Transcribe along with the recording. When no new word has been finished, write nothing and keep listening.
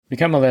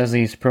Become a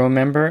Leslie's Pro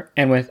member,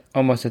 and with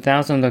almost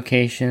 1,000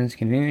 locations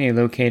conveniently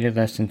located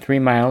less than 3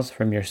 miles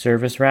from your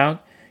service route,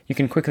 you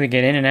can quickly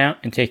get in and out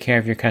and take care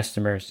of your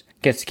customers.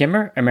 Get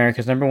Skimmer,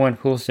 America's #1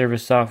 pool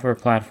service software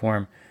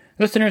platform.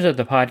 Listeners of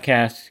the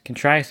podcast can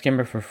try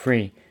Skimmer for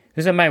free.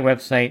 Visit my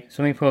website,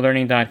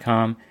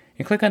 swimmingpoollearning.com,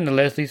 and click on the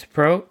Leslie's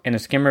Pro and the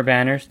Skimmer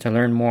banners to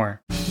learn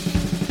more. The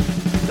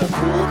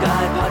Pool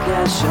Guy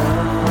Podcast Show.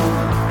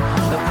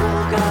 The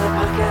Pool Guy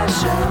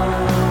Podcast Show.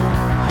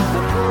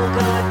 The Pool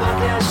Guy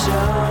Podcast Show.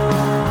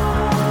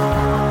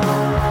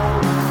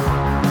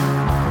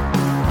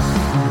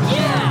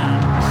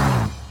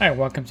 Yeah! Hi,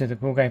 welcome to the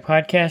Pool Guy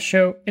Podcast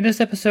Show. In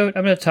this episode,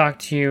 I'm going to talk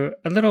to you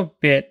a little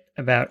bit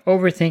about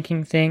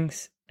overthinking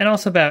things and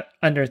also about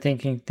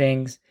underthinking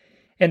things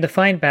and the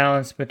fine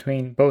balance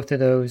between both of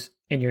those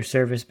in your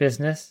service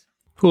business.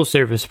 Pool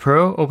Service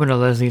Pro. Open a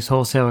Leslie's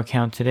wholesale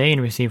account today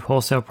and receive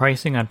wholesale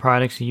pricing on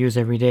products you use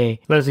every day.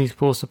 Leslie's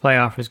Pool Supply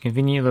offers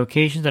convenient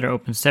locations that are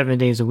open 7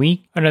 days a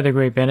week. Another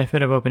great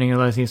benefit of opening a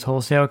Leslie's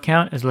wholesale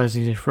account is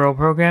Leslie's referral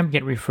program.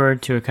 Get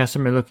referred to a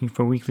customer looking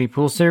for weekly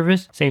pool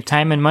service. Save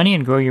time and money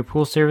and grow your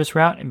pool service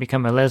route and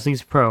become a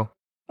Leslie's Pro.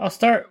 I'll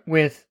start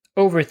with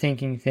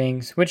overthinking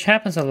things, which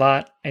happens a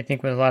lot, I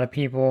think, with a lot of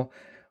people.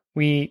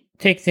 We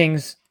take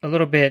things a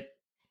little bit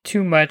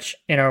too much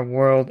in our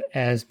world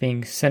as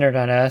being centered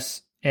on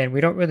us, and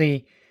we don't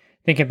really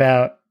think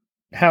about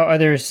how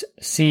others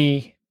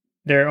see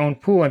their own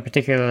pool in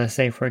particular. Let's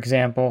say, for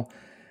example,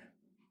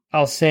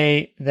 I'll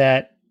say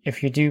that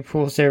if you do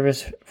pool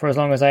service for as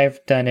long as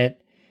I've done it,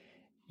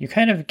 you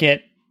kind of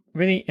get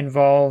really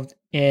involved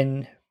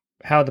in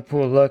how the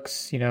pool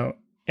looks,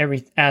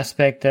 every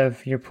aspect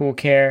of your pool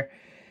care.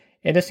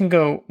 It doesn't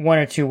go one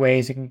or two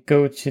ways. It can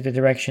go to the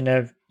direction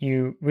of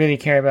you really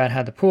care about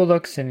how the pool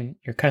looks and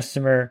your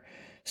customer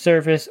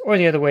service, or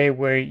the other way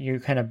where you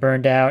kind of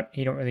burned out.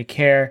 You don't really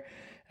care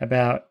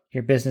about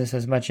your business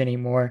as much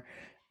anymore.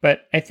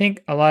 But I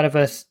think a lot of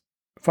us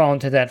fall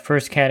into that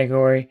first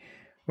category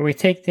where we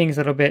take things a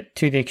little bit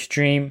to the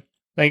extreme.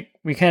 Like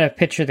we kind of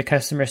picture the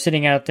customer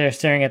sitting out there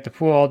staring at the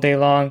pool all day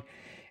long,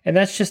 and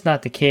that's just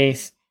not the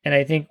case. And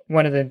I think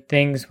one of the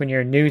things when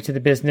you're new to the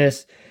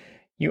business,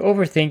 you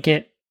overthink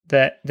it,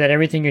 that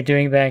everything you're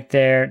doing back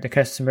there, the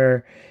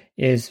customer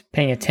is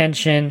paying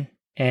attention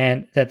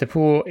and that the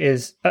pool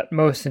is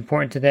utmost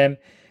important to them.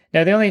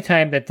 Now, the only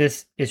time that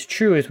this is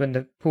true is when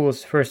the pool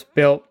is first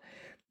built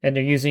and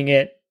they're using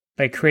it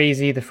like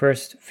crazy the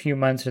first few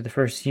months or the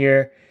first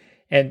year,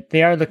 and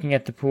they are looking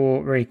at the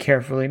pool very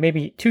carefully,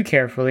 maybe too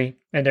carefully,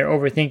 and they're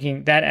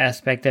overthinking that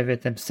aspect of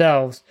it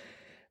themselves.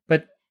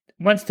 But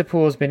once the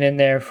pool has been in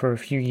there for a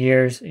few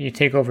years, you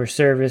take over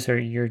service or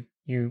you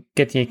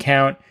get the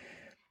account,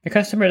 the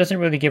customer doesn't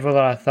really give a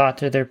lot of thought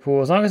to their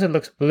pool. As long as it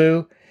looks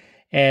blue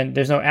and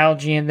there's no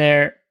algae in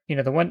there,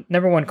 the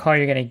number one call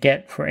you're going to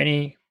get for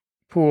any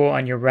pool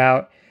on your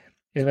route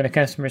is when a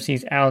customer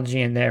sees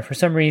algae in there. For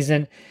some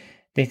reason,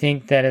 they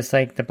think that it's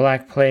like the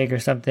Black Plague or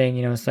something.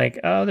 It's like,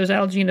 oh, there's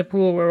algae in the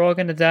pool, we're all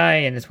going to die.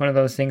 And it's one of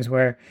those things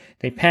where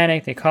they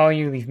panic, they call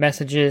you, leave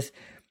messages.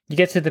 You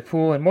get to the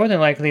pool, and more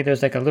than likely,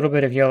 there's like a little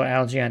bit of yellow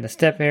algae on the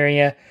step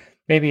area,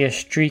 maybe a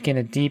streak in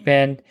the deep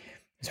end.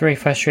 It's very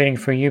frustrating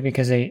for you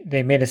because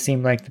they made it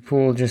seem like the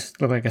pool just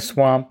looked like a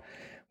swamp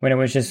when it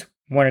was just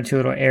one or two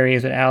little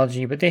areas with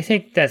algae. But they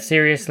take that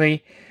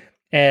seriously,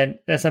 and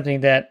that's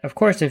something that, of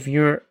course, if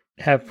you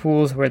have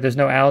pools where there's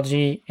no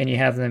algae and you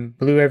have them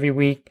blue every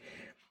week,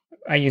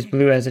 I use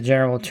blue as a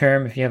general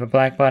term. If you have a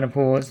black bottom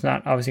pool, it's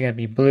not obviously going to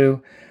be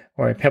blue,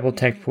 or a Pebble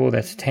Tech pool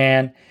that's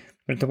tan.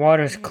 But if the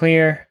water is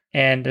clear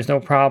and there's no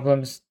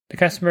problems, the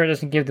customer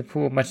doesn't give the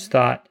pool much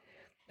thought.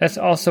 That's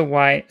also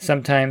why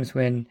sometimes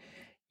when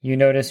you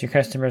notice your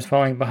customers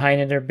falling behind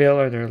in their bill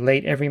or they're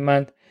late every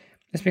month,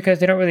 it's because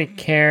they don't really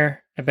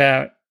care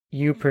about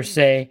you per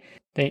se.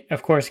 They,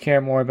 of course, care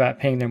more about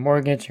paying their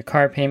mortgage, their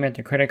car payment,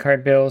 their credit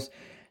card bills,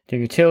 their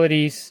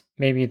utilities,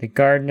 maybe the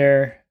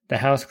gardener, the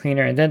house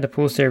cleaner, and then the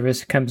pool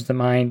service comes to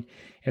mind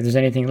if there's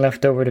anything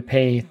left over to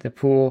pay the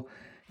pool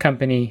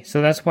company.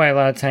 So that's why a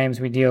lot of times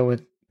we deal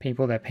with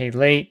people that pay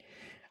late,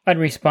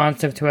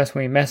 unresponsive to us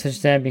when we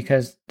message them,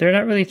 because they're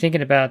not really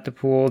thinking about the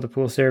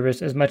pool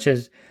service as much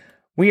as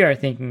we are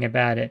thinking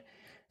about it.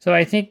 So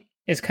I think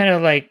it's kind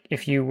of like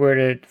if you were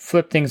to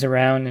flip things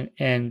around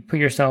and put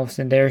yourselves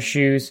in their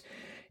shoes.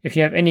 If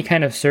you have any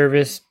kind of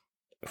service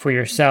for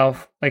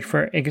yourself, like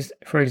for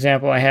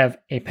example, I have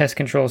a pest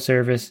control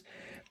service,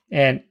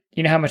 and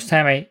you know how much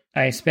time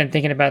I spend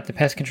thinking about the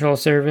pest control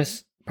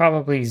service?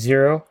 Probably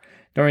zero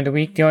during the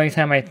week. The only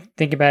time I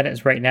think about it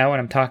is right now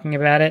when I'm talking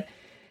about it.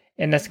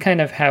 And that's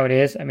kind of how it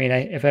is. I mean,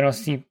 if I don't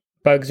see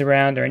bugs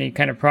around or any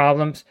kind of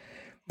problems,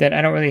 then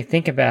I don't really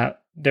think about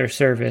their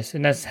service.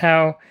 And that's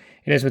how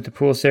it is with the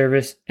pool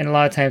service. And a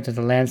lot of times with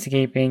the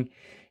landscaping,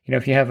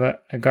 if you have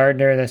a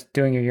gardener that's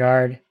doing your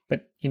yard,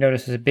 but you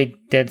notice there's a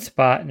big dead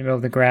spot in the middle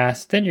of the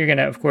grass, then you're going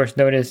to, of course,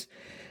 notice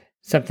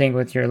something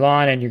with your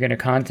lawn and you're going to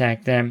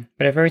contact them.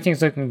 But if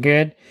everything's looking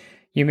good,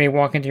 you may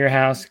walk into your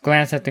house,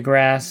 glance at the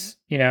grass,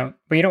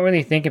 but you don't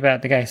really think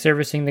about the guy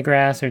servicing the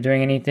grass or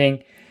doing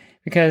anything,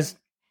 because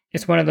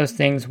it's one of those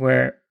things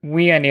where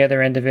we on the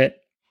other end of it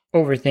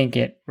overthink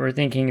it. We're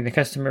thinking the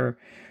customer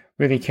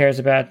really cares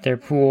about their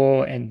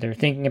pool and they're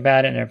thinking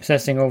about it and they're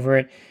obsessing over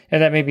it.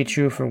 And that may be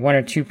true for one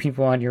or two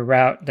people on your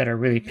route that are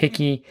really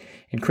picky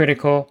and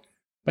critical.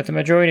 But the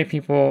majority of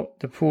people,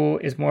 the pool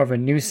is more of a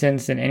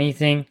nuisance than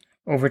anything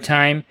over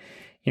time.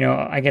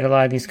 I get a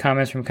lot of these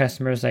comments from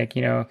customers like,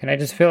 can I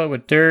just fill it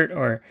with dirt?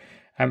 Or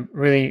I'm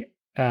really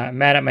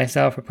mad at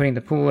myself for putting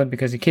the pool in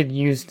because the kids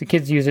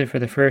use it for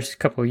the first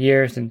couple of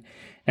years and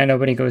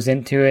nobody goes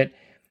into it.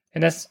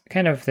 And that's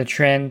kind of the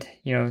trend.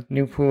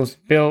 New pools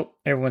built,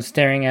 everyone's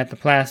staring at the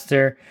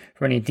plaster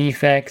for any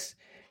defects.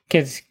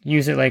 Kids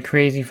use it like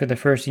crazy for the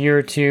first year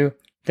or two.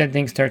 Then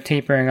things start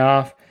tapering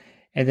off.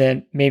 And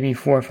then maybe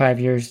 4 or 5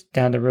 years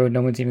down the road,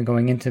 no one's even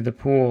going into the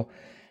pool.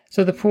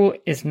 So the pool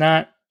is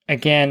not,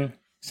 again,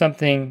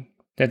 something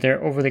that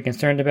they're overly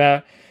concerned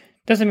about.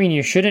 Doesn't mean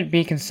you shouldn't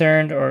be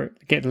concerned or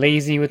get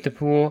lazy with the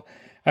pool.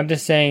 I'm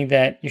just saying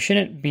that you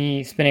shouldn't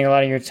be spending a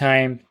lot of your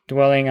time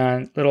dwelling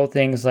on little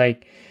things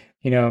like,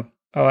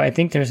 I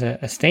think there's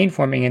a stain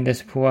forming in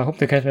this pool. I hope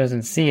the customer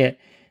doesn't see it.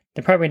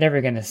 They're probably never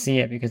going to see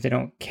it because they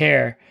don't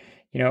care.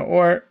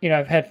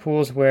 I've had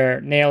pools where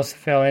nails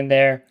fell in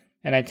there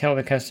and I tell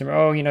the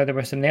customer, there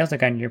were some nails that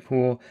got in your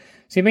pool.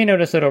 So you may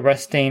notice a little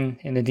rust stain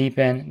in the deep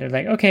end. They're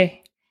like,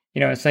 okay.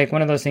 It's like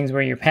one of those things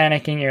where you're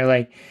panicking. You're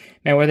like,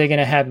 man, what are they going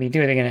to have me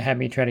do? Are they going to have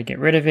me try to get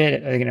rid of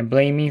it? Are they going to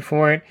blame me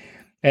for it?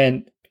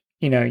 And,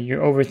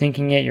 you're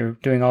overthinking it. You're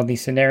doing all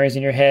these scenarios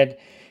in your head.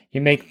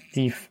 You make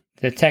the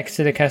text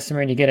to the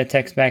customer and you get a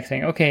text back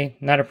saying, okay,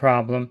 not a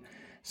problem.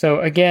 So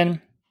again,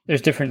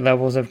 there's different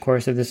levels, of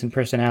course, of this in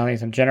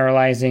personalities. I'm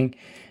generalizing.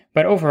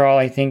 But overall,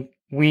 I think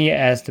we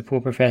as the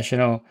pool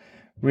professional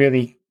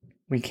really,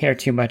 we care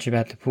too much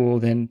about the pool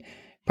than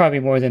probably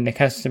more than the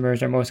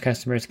customers or most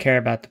customers care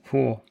about the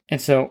pool. And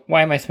so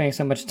why am I spending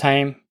so much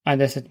time on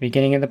this at the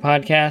beginning of the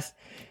podcast?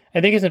 I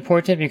think it's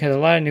important because a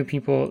lot of new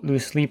people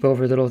lose sleep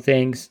over little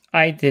things.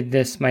 I did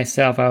this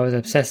myself. I was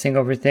obsessing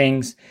over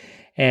things.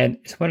 And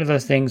it's one of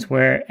those things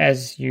where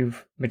as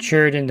you've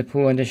matured in the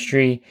pool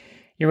industry,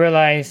 you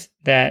realize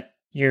that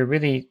you're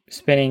really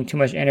spending too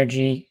much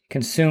energy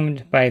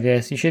consumed by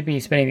this. You should be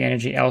spending the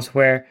energy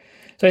elsewhere.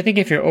 So I think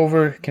if you're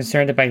over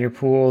concerned about your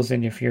pools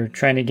and if you're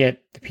trying to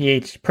get the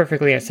pH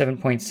perfectly at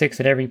 7.6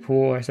 at every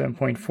pool or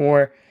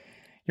 7.4,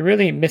 you're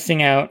really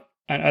missing out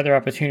on other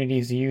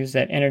opportunities to use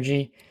that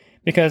energy.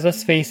 Because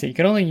let's face it, you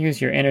can only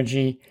use your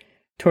energy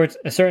towards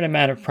a certain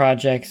amount of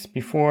projects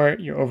before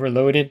you're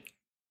overloaded.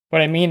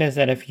 What I mean is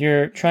that if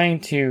you're trying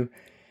to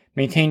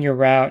maintain your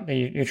route,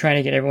 you're trying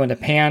to get everyone to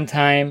pay on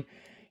time,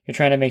 you're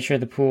trying to make sure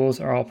the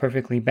pools are all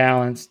perfectly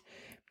balanced,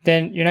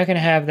 then you're not going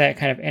to have that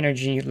kind of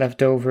energy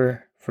left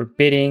over for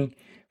bidding,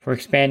 for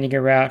expanding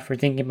your route, for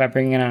thinking about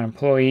bringing on an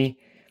employee.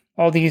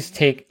 All these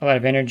take a lot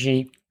of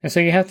energy. And so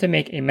you have to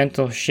make a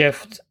mental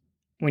shift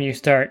when you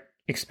start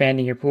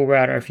expanding your pool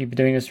route, or if you've been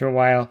doing this for a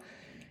while,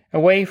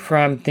 away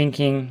from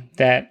thinking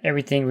that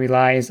everything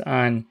relies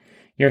on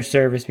your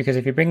service. Because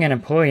if you bring an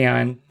employee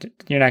on,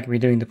 you're not going to be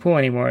doing the pool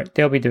anymore.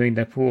 They'll be doing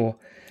the pool.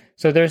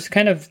 So there's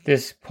kind of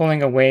this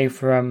pulling away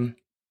from,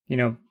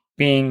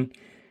 being,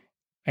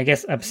 I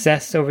guess,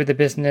 obsessed over the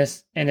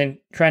business and then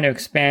trying to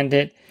expand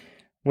it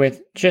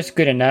with just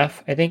good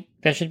enough. I think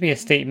that should be a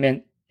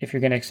statement if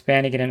you're going to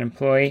expand and get an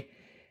employee.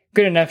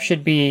 Good enough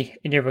should be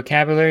in your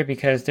vocabulary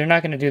because they're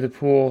not going to do the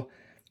pool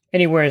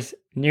anywhere as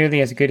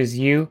nearly as good as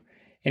you.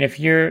 And if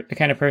you're the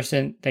kind of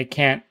person that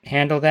can't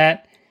handle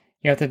that,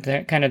 you have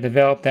to kind of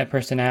develop that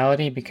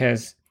personality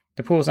because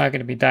the pool's not going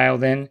to be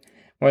dialed in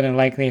more than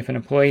likely if an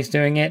employee's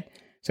doing it.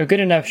 So good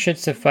enough should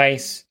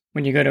suffice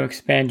when you go to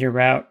expand your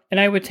route. And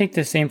I would take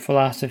the same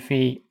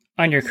philosophy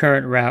on your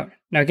current route.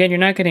 Now, again, you're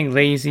not getting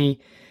lazy.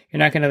 You're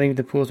not going to leave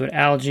the pools with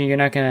algae. You're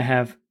not going to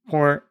have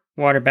poor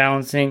water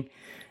balancing.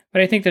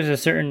 But I think there's a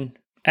certain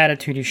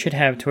attitude you should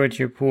have towards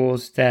your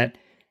pools that,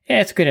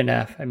 it's good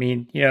enough. I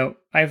mean,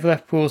 I've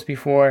left pools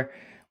before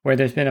where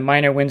there's been a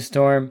minor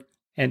windstorm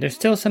and there's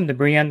still some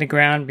debris on the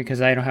ground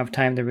because I don't have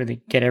time to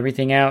really get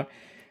everything out.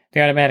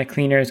 The automatic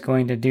cleaner is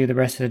going to do the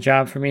rest of the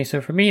job for me. So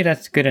for me,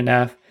 that's good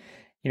enough.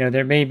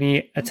 There may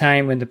be a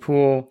time when the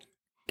pool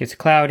gets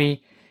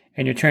cloudy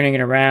and you're turning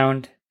it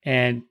around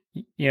and,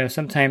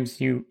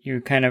 sometimes you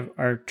kind of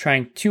are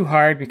trying too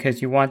hard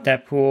because you want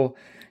that pool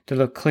to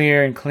look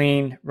clear and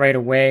clean right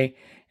away.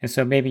 And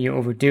so maybe you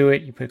overdo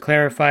it. You put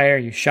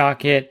clarifier, you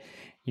shock it,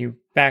 you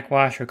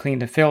backwash or clean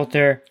the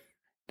filter.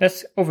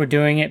 That's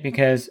overdoing it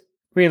because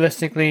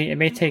realistically, it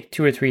may take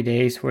 2 or 3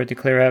 days for it to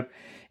clear up.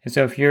 And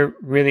so if you're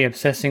really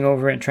obsessing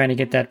over it and trying to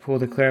get that pool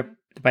to clear up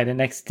by the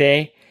next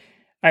day,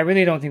 I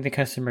really don't think the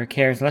customer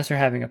cares unless they're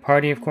having a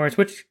party, of course,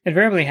 which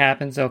invariably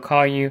happens. They'll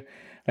call you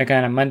like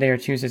on a Monday or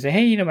Tuesday, say,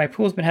 hey, my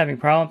pool's been having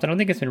problems. I don't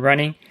think it's been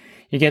running.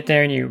 You get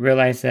there and you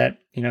realize that,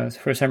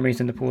 for some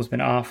reason the pool's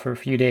been off for a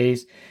few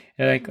days.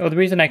 They're like, the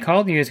reason I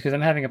called you is because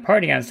I'm having a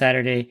party on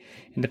Saturday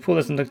and the pool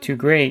doesn't look too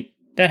great.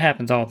 That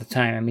happens all the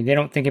time. I mean, they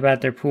don't think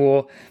about their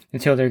pool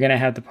until they're going to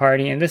have the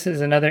party. And this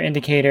is another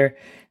indicator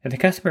that the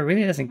customer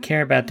really doesn't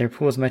care about their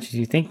pool as much as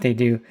you think they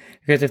do.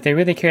 Because if they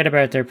really cared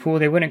about their pool,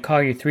 they wouldn't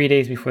call you 3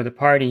 days before the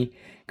party,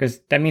 because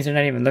that means they're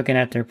not even looking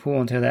at their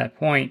pool until that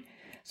point.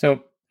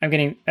 So I'm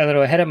getting a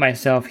little ahead of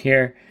myself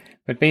here,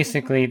 but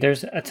basically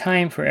there's a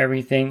time for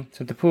everything.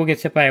 So if the pool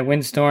gets hit by a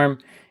windstorm,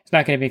 it's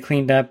not going to be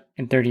cleaned up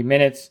in 30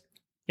 minutes.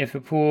 If a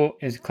pool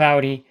is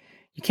cloudy,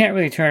 you can't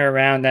really turn it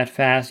around that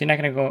fast. You're not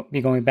going to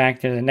be going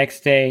back there the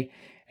next day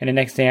and the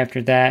next day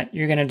after that.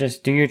 You're going to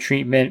just do your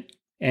treatment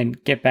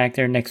and get back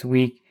there next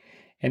week.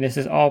 And this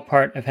is all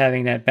part of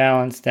having that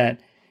balance,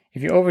 that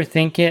if you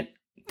overthink it,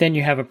 then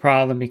you have a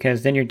problem,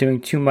 because then you're doing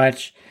too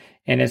much,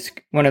 and it's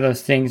one of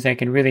those things that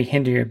can really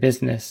hinder your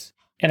business.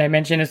 And I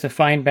mentioned it's a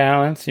fine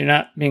balance. You're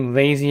not being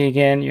lazy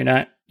again.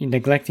 You're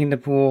neglecting the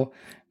pool,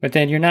 but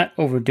then you're not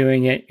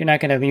overdoing it. You're not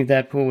going to leave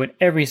that pool with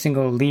every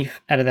single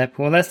leaf out of that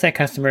pool, unless that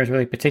customer is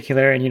really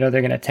particular and they're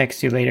going to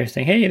text you later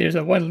saying, hey, there's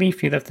a one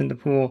leaf you left in the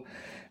pool.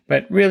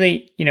 But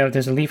really, if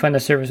there's a leaf on the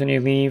surface when you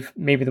leave,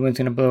 maybe the wind's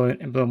going to blow it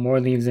and blow more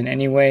leaves in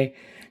anyway.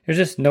 There's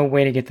just no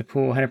way to get the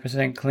pool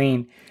 100%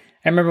 clean.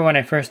 I remember when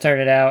I first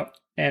started out,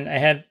 and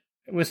it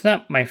was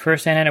not my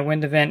first Santa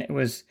wind event. It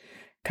was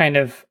kind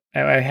of,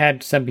 I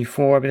had some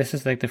before, but this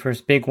is like the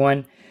first big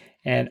one.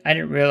 And I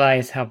didn't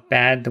realize how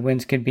bad the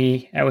winds could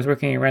be. I was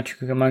working in Rancho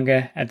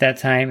Cucamonga at that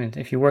time. And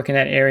if you work in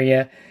that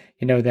area,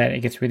 you know that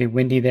it gets really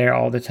windy there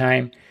all the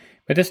time.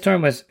 But this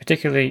storm was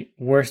particularly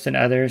worse than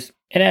others.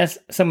 And as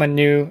someone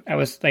new, I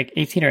was like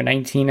 18 or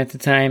 19 at the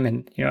time.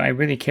 And, I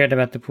really cared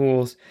about the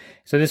pools.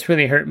 So this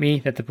really hurt me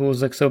that the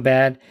pools looked so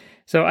bad.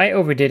 So I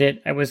overdid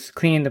it. I was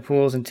cleaning the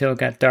pools until it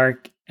got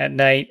dark at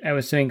night. I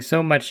was doing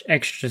so much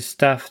extra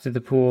stuff to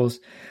the pools.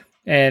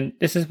 And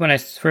this is when I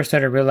first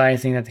started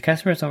realizing that the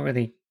customers don't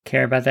really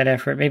care about that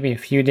effort. Maybe a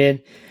few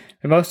did,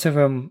 but most of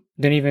them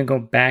didn't even go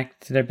back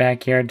to their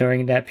backyard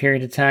during that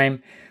period of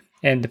time.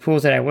 And the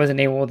pools that I wasn't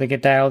able to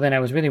get dialed in, I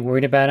was really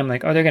worried about them.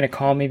 Like, oh, they're going to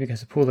call me because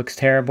the pool looks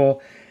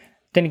terrible.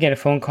 Didn't get a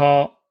phone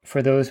call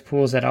for those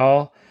pools at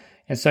all.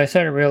 And so I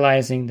started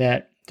realizing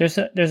that there's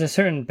a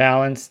certain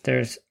balance.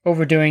 There's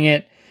overdoing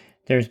it.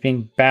 There's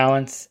being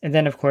balanced. And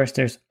then, of course,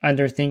 there's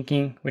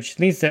underthinking, which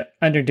leads to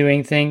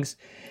underdoing things.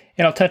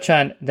 And I'll touch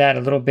on that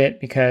a little bit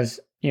because,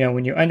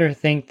 when you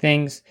underthink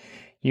things,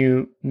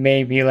 you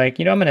may be like,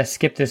 I'm going to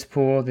skip this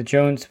pool. The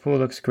Jones pool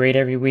looks great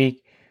every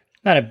week.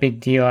 Not a big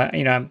deal.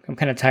 I'm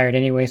kind of tired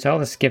anyway, so I'll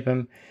just skip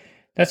them.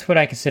 That's what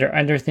I consider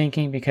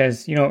underthinking,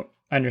 because you don't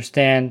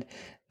understand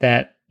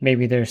that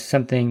maybe there's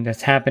something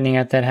that's happening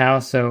at that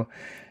house. So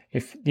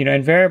if,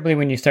 invariably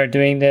when you start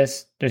doing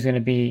this, there's going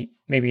to be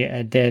maybe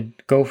a dead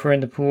gopher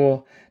in the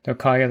pool. They'll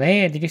call you,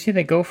 hey, did you see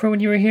the gopher when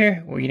you were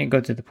here? Well, you didn't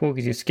go to the pool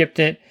because you skipped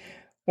it.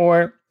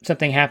 Or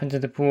something happened to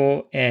the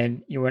pool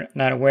and you were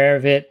not aware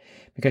of it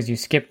because you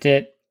skipped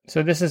it.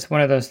 So this is one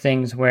of those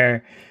things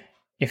where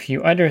if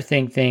you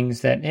underthink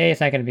things that, hey, it's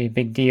not going to be a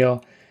big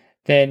deal,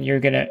 then you're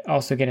going to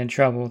also get in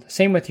trouble.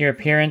 Same with your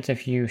appearance.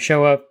 If you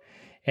show up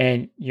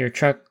and your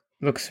truck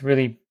looks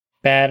really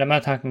bad, I'm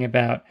not talking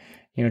about,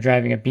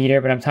 driving a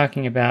beater, but I'm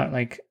talking about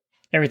like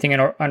everything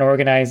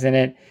unorganized in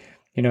it.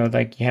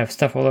 Like you have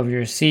stuff all over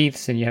your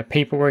seats and you have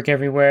paperwork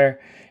everywhere.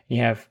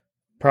 You have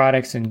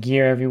products and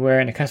gear everywhere.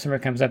 And a customer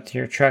comes up to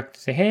your truck to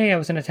say, hey, I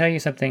was going to tell you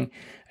something.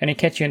 I didn't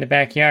catch you in the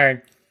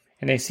backyard.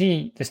 And they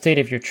see the state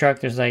of your truck.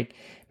 There's like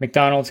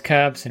McDonald's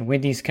cups and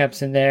Wendy's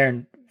cups in there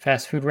and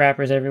fast food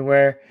wrappers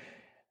everywhere.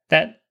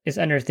 That is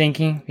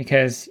underthinking,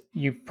 because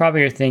you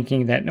probably are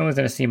thinking that no one's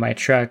going to see my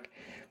truck.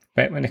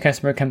 But when the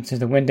customer comes to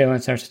the window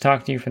and starts to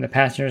talk to you from the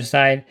passenger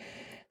side,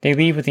 they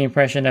leave with the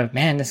impression of,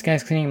 man, this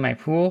guy's cleaning my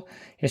pool.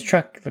 His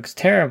truck looks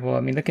terrible. I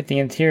mean, look at the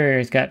interior.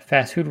 He's got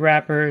fast food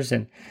wrappers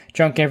and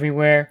junk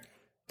everywhere.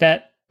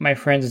 That, my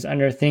friends, is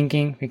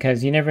underthinking,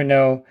 because you never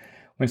know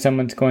when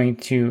someone's going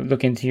to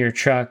look into your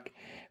truck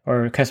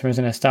or a customer's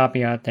going to stop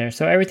you out there.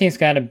 So everything's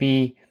got to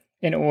be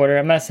in order.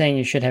 I'm not saying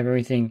you should have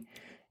everything,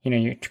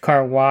 your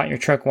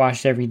truck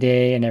washed every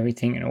day and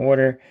everything in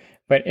order,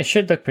 but it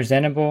should look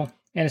presentable.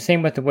 And the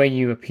same with the way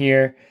you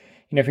appear.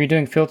 If you're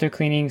doing filter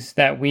cleanings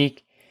that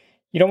week,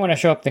 you don't want to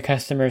show up at the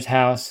customer's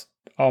house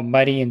all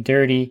muddy and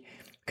dirty,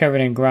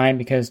 covered in grime,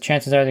 because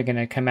chances are they're going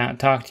to come out and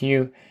talk to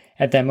you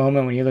at that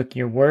moment when you look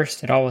your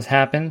worst. It always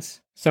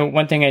happens. So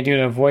one thing I do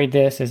to avoid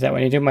this is that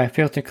when I do my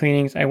filter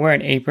cleanings, I wear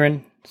an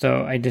apron.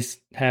 So I just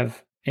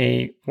have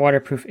a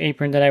waterproof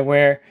apron that I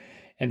wear,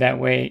 and that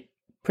way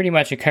pretty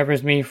much it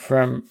covers me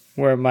from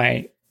where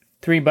my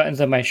 3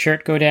 buttons of my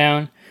shirt go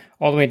down,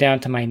 all the way down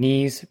to my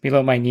knees,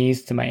 below my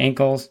knees to my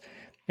ankles.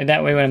 And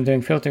that way when I'm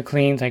doing filter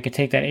cleans, I could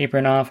take that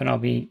apron off and I'll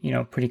be,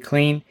 pretty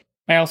clean.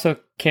 I also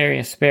carry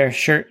a spare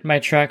shirt in my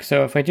truck,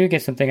 so if I do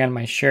get something on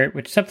my shirt,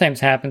 which sometimes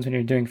happens when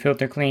you're doing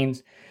filter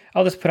cleans,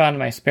 I'll just put on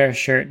my spare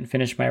shirt and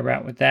finish my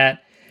route with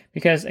that.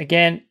 Because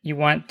again, you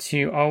want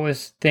to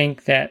always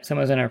think that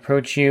someone's going to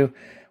approach you.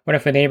 What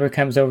if a neighbor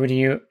comes over to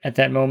you at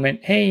that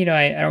moment? Hey,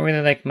 I don't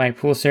really like my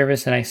pool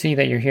service and I see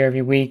that you're here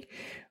every week.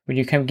 Would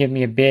you come give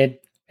me a bid?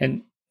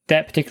 And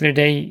that particular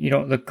day, you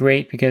don't look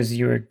great because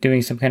you were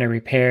doing some kind of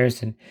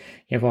repairs and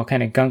you have all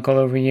kind of gunk all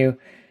over you.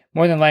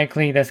 more than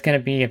likely that's going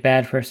to be a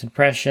bad first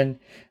impression.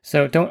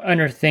 So don't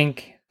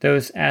underthink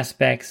those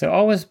aspects. So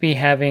always be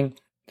having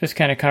this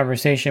kind of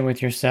conversation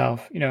with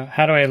yourself.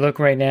 How do I look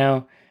right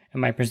now?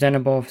 Am I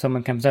presentable if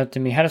someone comes up to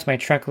me? How does my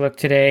truck look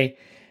today?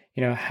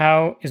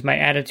 How is my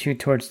attitude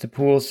towards the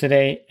pools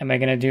today? Am I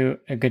going to do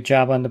a good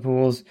job on the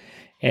pools?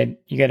 And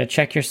you got to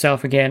check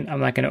yourself again.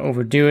 I'm not going to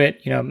overdo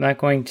it. I'm not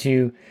going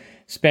to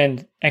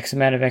spend X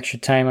amount of extra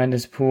time on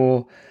this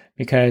pool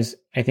because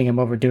I think I'm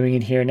overdoing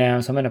it here now.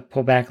 So I'm going to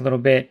pull back a little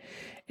bit.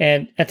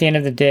 And at the end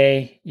of the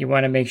day, you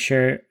want to make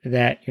sure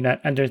that you're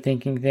not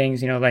underthinking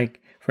things. Like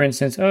for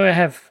instance, I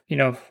have,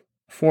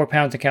 4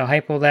 pounds of Cal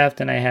Hypo left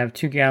and I have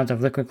 2 gallons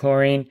of liquid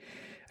chlorine.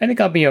 I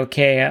think I'll be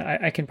okay.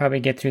 I can probably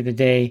get through the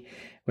day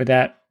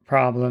without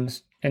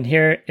problems. And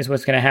here is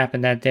what's going to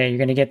happen that day. You're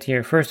going to get to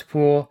your first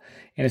pool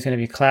and it's going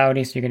to be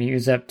cloudy. So you're going to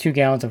use up 2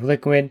 gallons of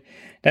liquid.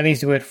 That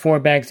leaves you with 4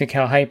 bags of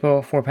Cal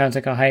Hypo, 4 pounds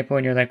of Cal Hypo.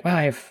 And you're like, wow,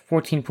 I have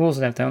 14 pools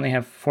left. I only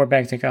have 4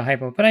 bags of Cal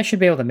Hypo, but I should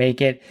be able to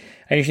make it.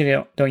 I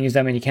usually don't use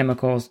that many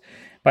chemicals.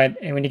 But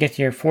when you get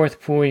to your 4th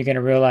pool, you're going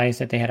to realize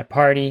that they had a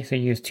party. So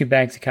you use 2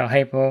 bags of Cal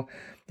Hypo.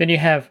 Then you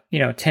have,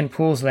 10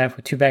 pools left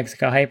with 2 bags of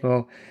Cal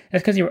Hypo.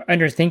 That's because you were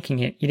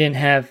underthinking it. You didn't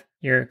have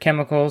your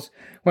chemicals.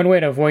 One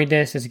way to avoid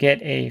this is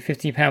get a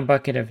 50-pound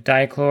bucket of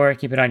dichlor,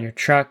 keep it on your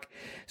truck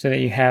so that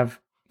you have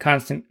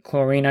constant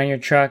chlorine on your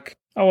truck.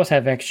 Always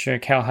have extra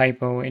Cal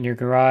Hypo in your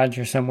garage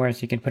or somewhere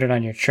so you can put it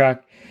on your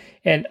truck.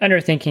 And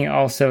underthinking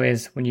also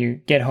is when you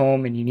get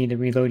home and you need to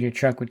reload your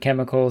truck with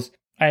chemicals.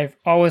 I've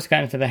always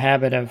gotten into the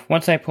habit of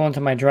once I pull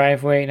into my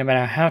driveway, no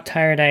matter how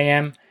tired I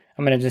am,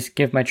 I'm going to just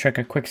give my truck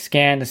a quick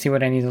scan to see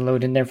what I need to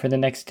load in there for the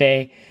next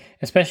day,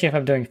 especially if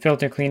I'm doing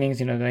filter cleanings,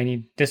 do I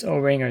need this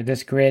O-ring or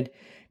this grid?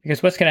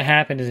 Because what's going to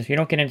happen is if you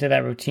don't get into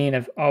that routine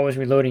of always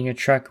reloading your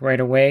truck right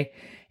away,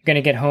 you're going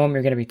to get home,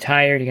 you're going to be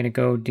tired, you're going to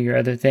go do your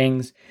other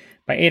things.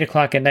 By 8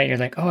 o'clock at night, you're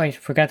like, oh, I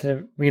forgot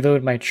to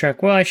reload my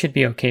truck. Well, I should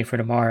be okay for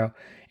tomorrow.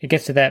 It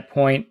gets to that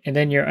point, and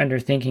then you're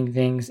underthinking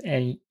things,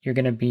 and you're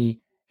going to be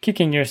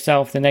kicking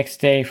yourself the next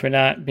day for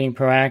not being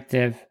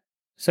proactive.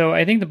 So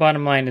I think the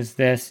bottom line is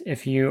this.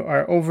 If you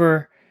are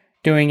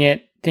overdoing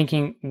it,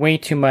 thinking way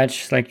too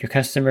much, like your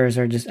customers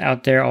are just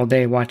out there all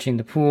day watching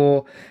the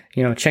pool,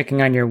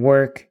 checking on your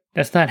work,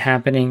 that's not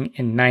happening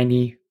in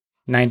 99%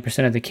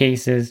 of the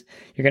cases.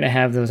 You're going to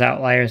have those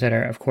outliers that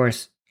are, of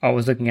course,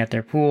 always looking at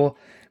their pool,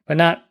 but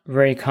not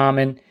very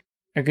common.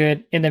 A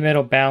good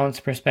in-the-middle balance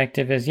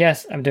perspective is,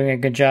 yes, I'm doing a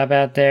good job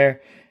out there.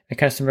 The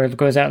customer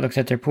goes out, looks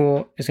at their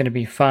pool, is going to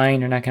be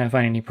fine. They're not going to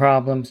find any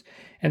problems.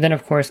 And then,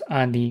 of course,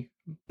 on the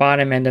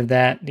bottom end of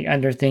that, the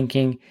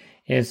underthinking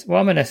is, well,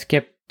 I'm going to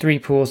skip 3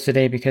 pools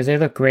today because they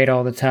look great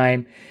all the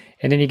time.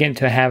 And then you get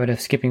into a habit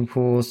of skipping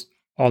pools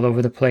all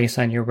over the place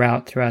on your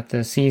route throughout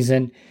the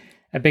season.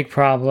 A big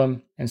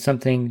problem and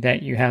something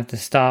that you have to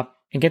stop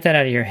and get that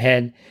out of your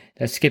head,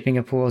 that skipping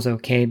a pool is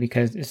okay,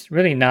 because it's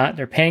really not.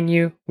 They're paying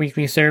you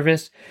weekly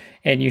service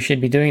and you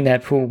should be doing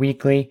that pool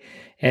weekly.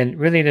 And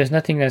really, there's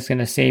nothing that's going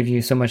to save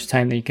you so much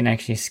time that you can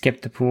actually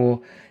skip the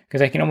pool,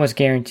 because I can almost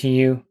guarantee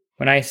you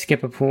when I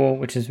skip a pool,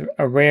 which is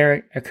a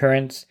rare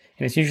occurrence,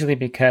 and it's usually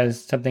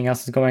because something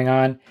else is going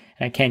on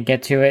and I can't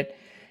get to it,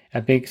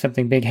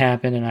 something big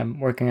happened and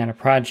I'm working on a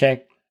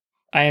project,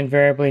 I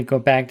invariably go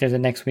back there the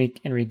next week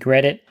and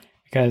regret it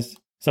because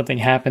something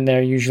happened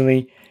there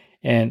usually.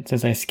 And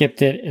since I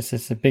skipped it, it's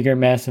just a bigger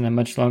mess and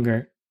much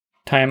more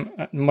time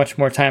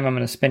I'm going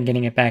to spend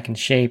getting it back in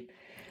shape.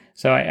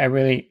 So I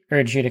really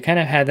urge you to kind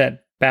of have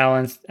that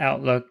balanced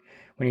outlook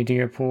when you do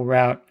your pool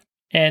route.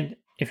 And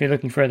if you're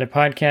looking for other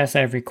podcasts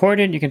I've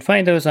recorded, you can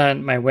find those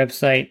on my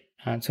website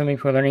on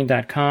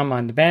swimmingpoollearning.com.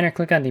 On the banner,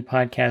 click on the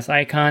podcast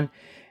icon.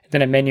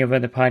 Then a menu of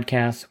other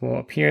podcasts will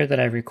appear that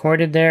I've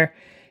recorded there.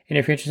 And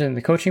if you're interested in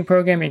the coaching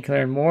program, you can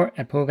learn more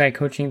at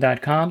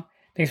poolguycoaching.com.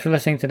 Thanks for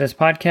listening to this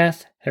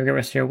podcast. Have a great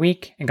rest of your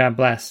week, and God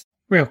bless.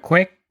 Real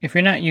quick, if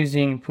you're not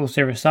using pool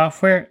service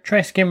software,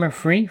 try Skimmer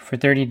free for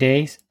 30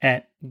 days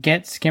at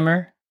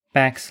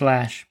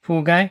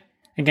getskimmer.com/poolguy.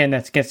 Again,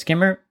 that's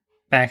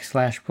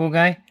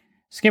getskimmer.com/poolguy.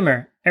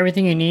 Skimmer,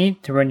 everything you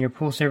need to run your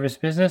pool service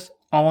business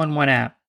all in one app.